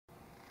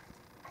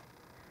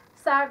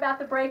Sorry about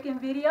the break in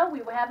video.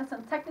 We were having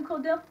some technical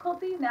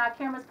difficulties. Now our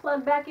camera's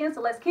plugged back in,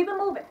 so let's keep it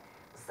moving.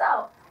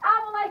 So,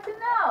 I would like to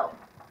know,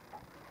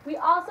 we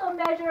also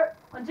measure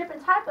on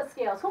different type of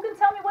scales. Who can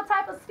tell me what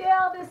type of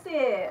scale this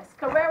is?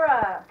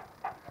 Carrera.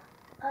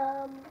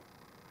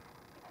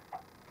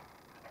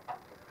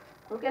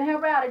 Who can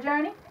help her out? A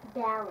Journey?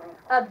 Balance.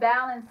 A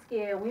balance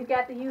scale. We've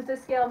got to use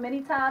this scale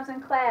many times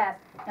in class.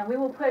 And we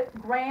will put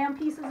gram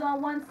pieces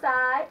on one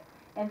side,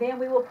 and then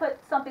we will put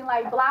something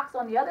like blocks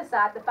on the other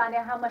side to find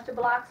out how much the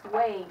blocks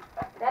weigh.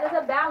 That is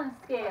a balance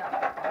scale.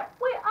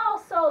 We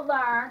also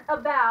learned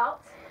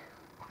about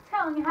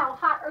telling you how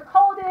hot or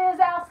cold it is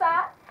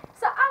outside.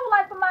 So I would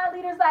like for my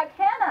leaders like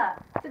Hannah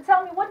to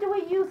tell me, what do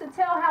we use to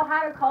tell how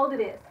hot or cold it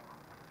is?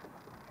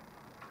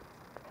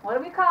 What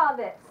do we call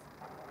this?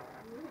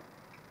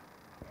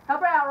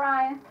 Help her out,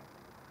 Ryan.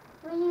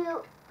 We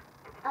use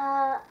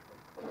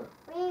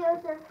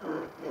it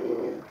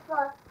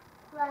for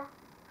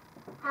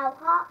how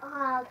hot,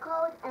 how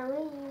cold, and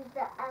we use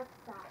the F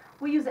side.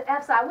 We use the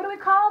F side. What do we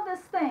call this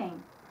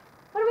thing?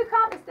 What do we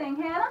call this thing,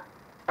 Hannah?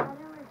 I don't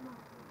know.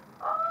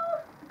 Oh,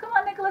 come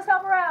on, Nicholas,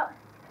 help her out.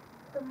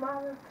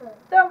 Thermometer.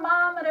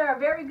 Thermometer.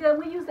 Very good.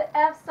 We use the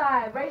F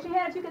side. Raise your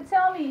hand if you can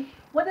tell me,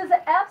 what does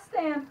the F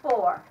stand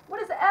for? What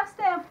does the F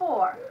stand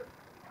for?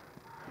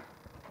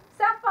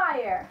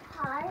 Sapphire.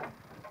 Hot.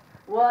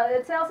 Well,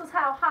 it tells us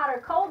how hot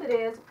or cold it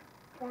is.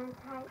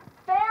 Fahrenheit.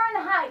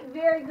 Fahrenheit.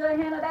 Very good,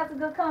 Hannah. That's a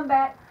good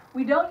comeback.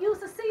 We don't use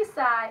the C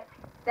side.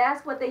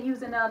 That's what they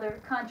use in other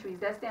countries.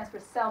 That stands for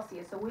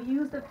Celsius. So we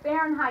use the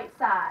Fahrenheit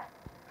side.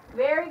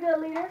 Very good,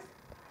 leaders.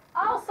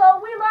 Also,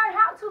 we learned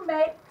how to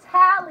make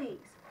tallies.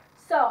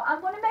 So I'm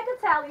going to make a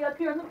tally up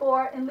here on the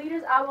board. And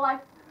leaders, I would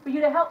like for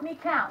you to help me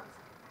count.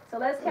 So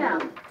let's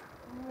count.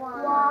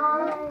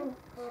 1,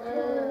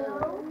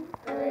 2,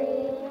 3,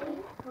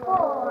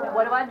 4. Now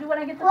what do I do when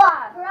I get to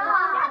 5?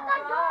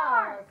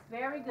 Cross.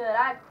 Very good.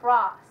 I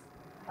cross.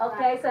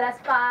 Okay, so that's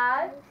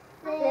 5.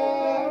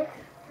 6,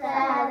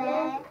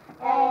 7,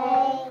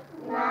 8,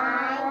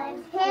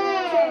 9,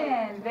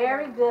 10.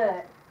 Very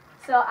good.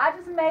 So I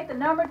just made the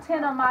number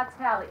 10 on my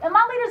tally. And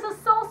my leaders are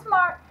so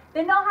smart.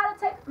 They know how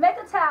to make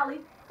a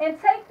tally and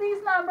take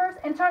these numbers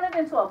and turn it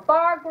into a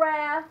bar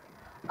graph.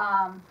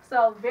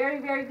 So very,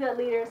 very good,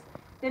 leaders.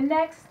 The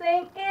next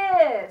thing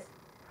is,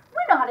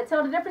 we know how to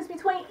tell the difference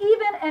between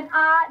even and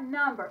odd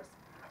numbers.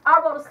 I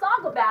wrote a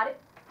song about it.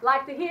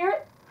 Like to hear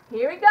it?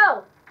 Here we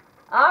go.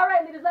 All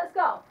right, leaders, let's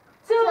go.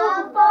 2,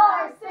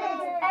 4, 6,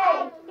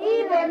 8.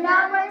 Even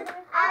numbers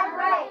are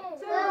great.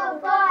 2,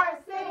 4,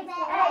 6,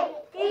 8.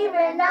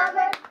 Even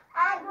numbers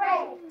are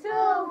great. 2,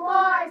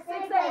 4,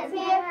 6, 8,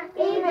 10.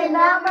 Even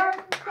numbers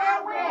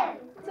can win.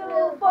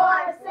 2,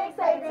 4, 6, 8,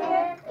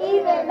 10.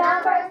 Even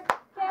numbers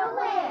can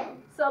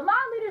win. So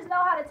my leaders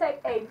know how to take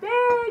a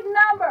big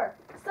number,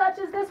 such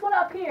as this one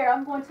up here.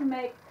 I'm going to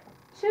make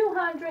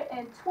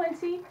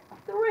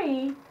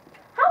 223.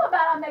 How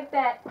about I make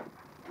that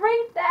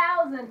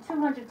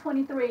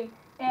 3,223?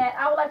 And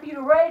I would like for you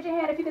to raise your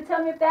hand if you can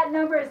tell me if that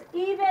number is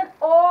even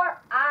or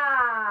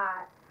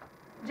odd.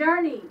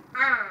 Journey.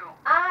 Odd.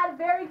 Odd.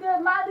 Very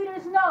good. My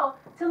leaders know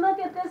to look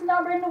at this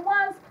number in the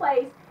ones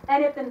place.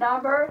 And if the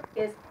number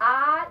is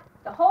odd,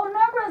 the whole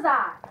number is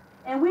odd.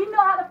 And we know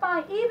how to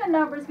find even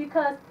numbers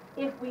because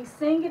if we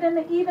sing it in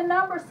the even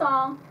number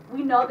song,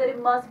 we know that it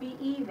must be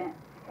even.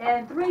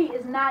 And 3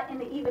 is not in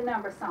the even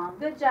number song.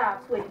 Good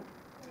job, sweetie.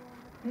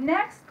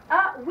 Next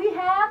up, we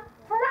have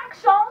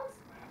fractions.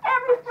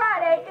 Every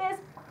Friday is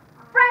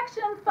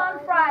Fraction Fun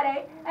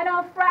Friday. And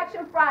on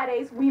Fraction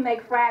Fridays, we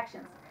make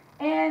fractions.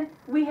 And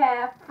we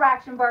have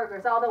fraction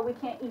burgers, although we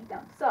can't eat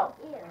them. So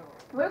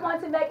we're going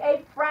to make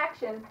a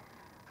fraction.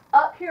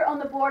 Up here on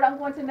the board, I'm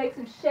going to make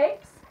some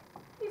shapes.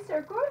 A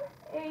circle,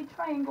 a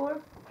triangle,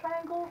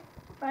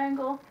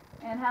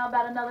 and how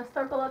about another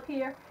circle up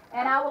here?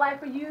 And I would like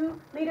for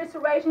you leaders to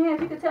raise your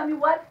hands. You can tell me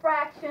what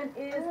fraction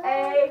is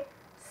a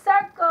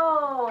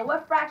circle.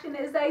 What fraction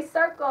is a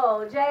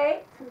circle,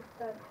 Jay? 2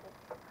 circles.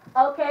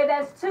 Okay,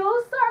 that's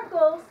 2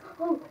 circles.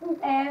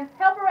 And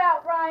help her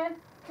out, Ryan.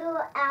 2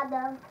 out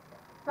of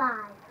 5.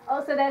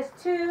 Oh, so that's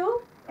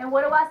 2. And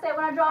what do I say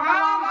when I draw my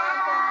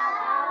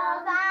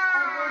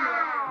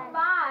line?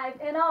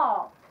 5 in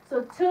all.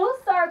 So 2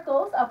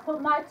 circles. I'll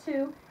put my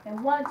 2.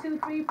 And 1, 2,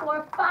 3,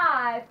 4,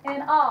 5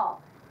 in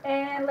all.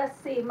 And let's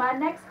see. My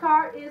next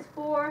card is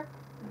for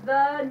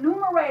the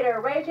numerator.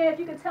 Raise your hand if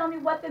you can tell me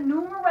what the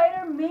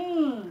numerator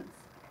means.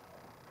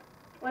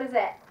 What is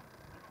that?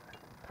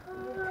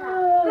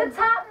 The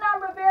top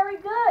number. Very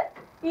good.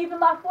 Even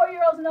my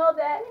 4-year-olds know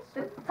that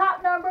the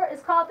top number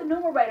is called the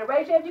numerator.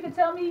 Raise your hand if you can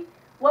tell me,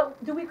 what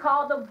do we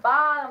call the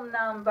bottom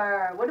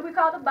number? What do we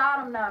call the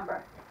bottom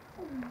number?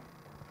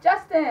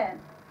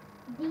 Justin.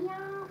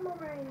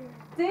 Denominator.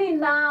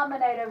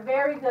 Denominator.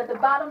 Very good. The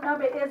bottom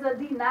number is a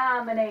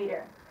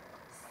denominator.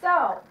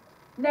 So,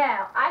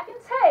 now I can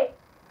take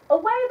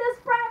away this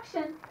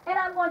fraction and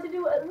I'm going to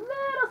do a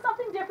little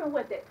something different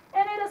with it.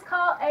 And it is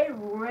called a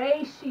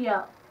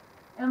ratio.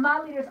 And my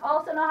leaders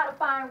also know how to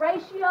find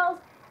ratios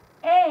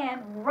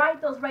and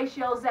write those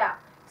ratios out.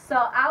 So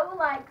I would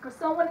like for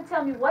someone to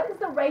tell me what is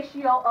the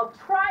ratio of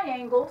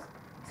triangles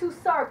to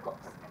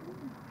circles.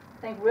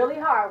 Think really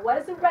hard. What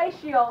is the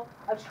ratio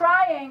of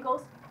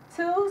triangles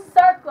to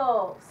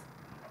circles?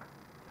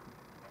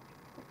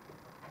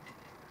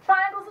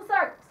 Triangles to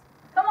circles.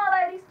 Come on,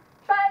 ladies.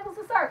 Triangles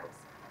to circles.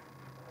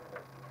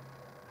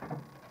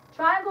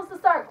 Triangles to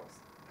circles.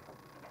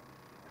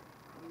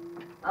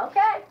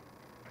 Okay.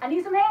 I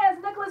need some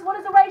hands. Nicholas, what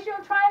is the ratio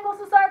of triangles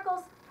to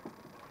circles?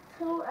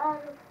 2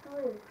 out of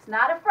 3. It's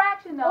not a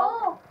fraction, though.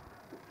 Oh.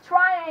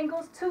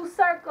 Triangles to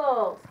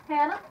circles.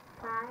 Hannah?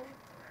 5.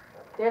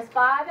 There's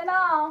 5 in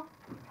all.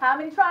 How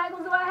many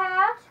triangles do I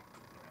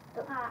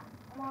have?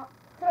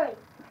 3.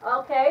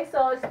 Okay,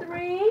 so it's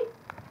 3.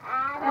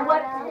 And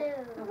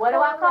what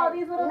do I call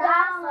these little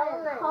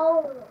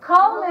dots?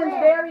 Colons,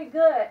 very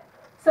good.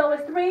 So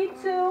it's 3,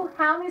 2.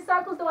 How many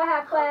circles do I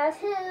have, class?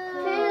 2.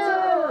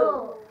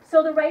 2.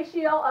 So the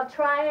ratio of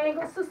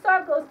triangles to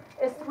circles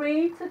is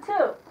 3 to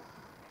 2.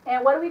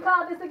 And what do we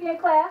call this again,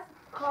 class?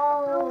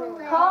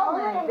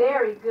 Colon.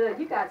 Very good.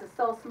 You guys are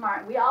so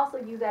smart. We also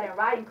use that in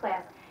writing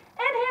class. And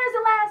here's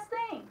the last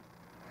thing.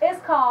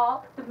 It's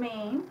called the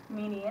mean,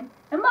 median,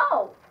 and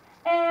mode.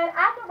 And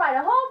I can write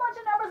a whole bunch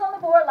of numbers on the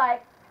board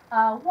like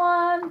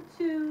 1,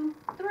 2,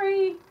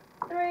 3,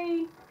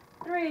 3,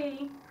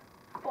 3,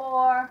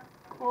 4,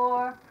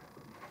 4,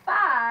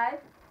 5.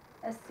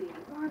 Let's see.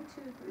 1, 2,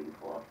 3,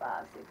 4,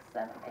 5, 6,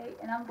 7, 8.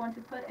 And I'm going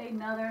to put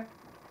another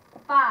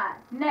 5.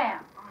 Now,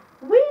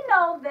 we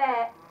know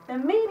that the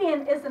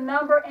median is the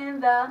number in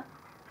the...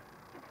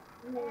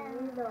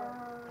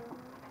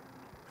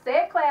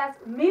 Say it, class.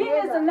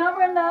 Median is the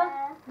number in the...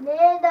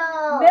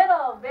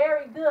 Middle.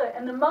 Very good.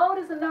 And the mode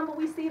is the number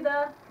we see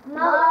the...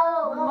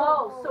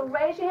 Most. So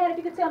raise your hand if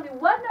you can tell me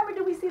what number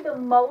do we see the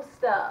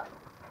most of?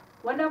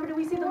 What number do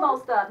we see the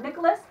most of?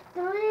 Nicholas?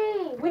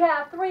 3. We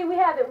have 3. We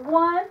have it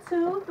 1,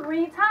 2,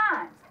 3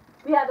 times.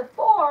 We have the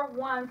 4,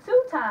 1,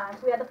 2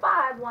 times. We have the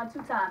 5, 1,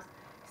 2 times.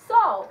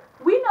 So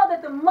we know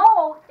that the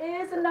mode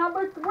is the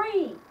number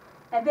 3.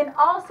 And then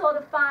also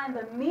to find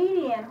the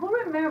median, who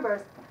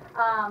remembers,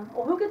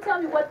 or who can tell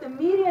me what the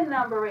median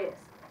number is?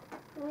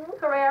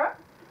 Carrera?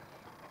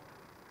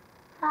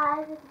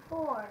 5 and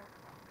 4.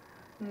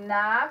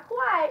 Not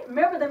quite.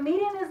 Remember, the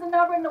median is the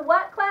number in the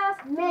what class?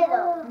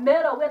 Middle.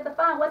 Middle. We have to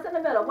find what's in the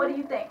middle. What do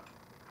you think?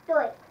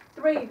 3.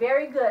 3.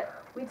 Very good.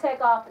 We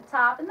take off the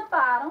top and the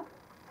bottom,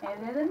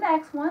 and then the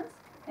next ones,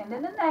 and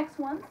then the next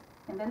ones,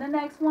 and then the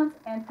next ones,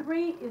 and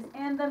 3 is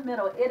in the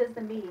middle. It is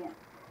the median.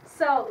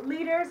 So,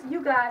 leaders,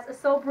 you guys are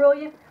so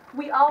brilliant.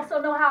 We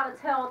also know how to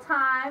tell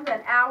time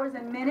and hours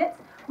and minutes.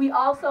 We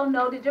also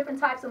know the different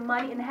types of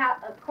money and how,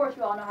 of course,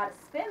 you all know how to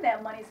spend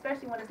that money,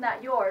 especially when it's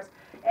not yours.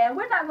 And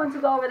we're not going to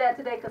go over that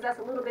today because that's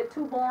a little bit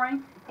too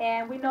boring.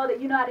 And we know that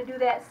you know how to do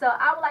that. So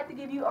I would like to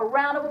give you a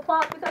round of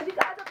applause because you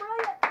guys are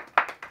brilliant.